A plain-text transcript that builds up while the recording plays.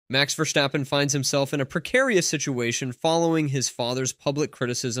Max Verstappen finds himself in a precarious situation following his father's public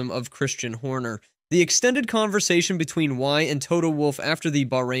criticism of Christian Horner. The extended conversation between Y and Toto Wolff after the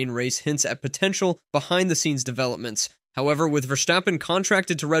Bahrain race hints at potential behind-the-scenes developments. However, with Verstappen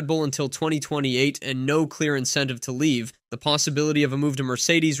contracted to Red Bull until 2028 and no clear incentive to leave, the possibility of a move to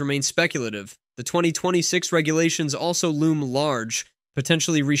Mercedes remains speculative. The 2026 regulations also loom large,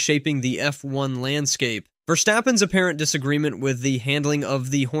 potentially reshaping the F1 landscape. Verstappen's apparent disagreement with the handling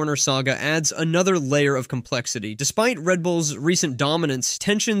of the Horner saga adds another layer of complexity. Despite Red Bull's recent dominance,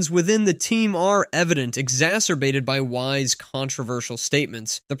 tensions within the team are evident, exacerbated by Y's controversial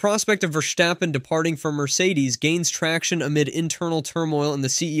statements. The prospect of Verstappen departing from Mercedes gains traction amid internal turmoil and the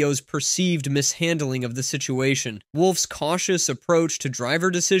CEO's perceived mishandling of the situation. Wolff's cautious approach to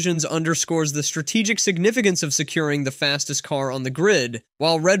driver decisions underscores the strategic significance of securing the fastest car on the grid.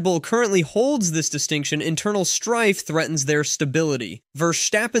 While Red Bull currently holds this distinction, internal strife threatens their stability.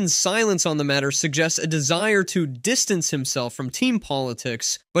 Verstappen's silence on the matter suggests a desire to distance himself from team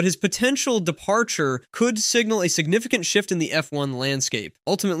politics, but his potential departure could signal a significant shift in the F1 landscape.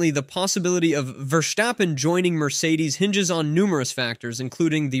 Ultimately, the possibility of Verstappen joining Mercedes hinges on numerous factors,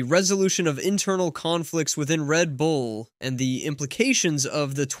 including the resolution of internal conflicts within Red Bull and the implications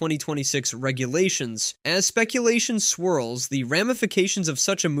of the 2026 regulations. As speculation swirls, the ramifications of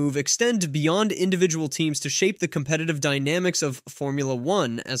such a move extend beyond individual teams to shape the competitive dynamics of Formula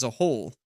One as a whole.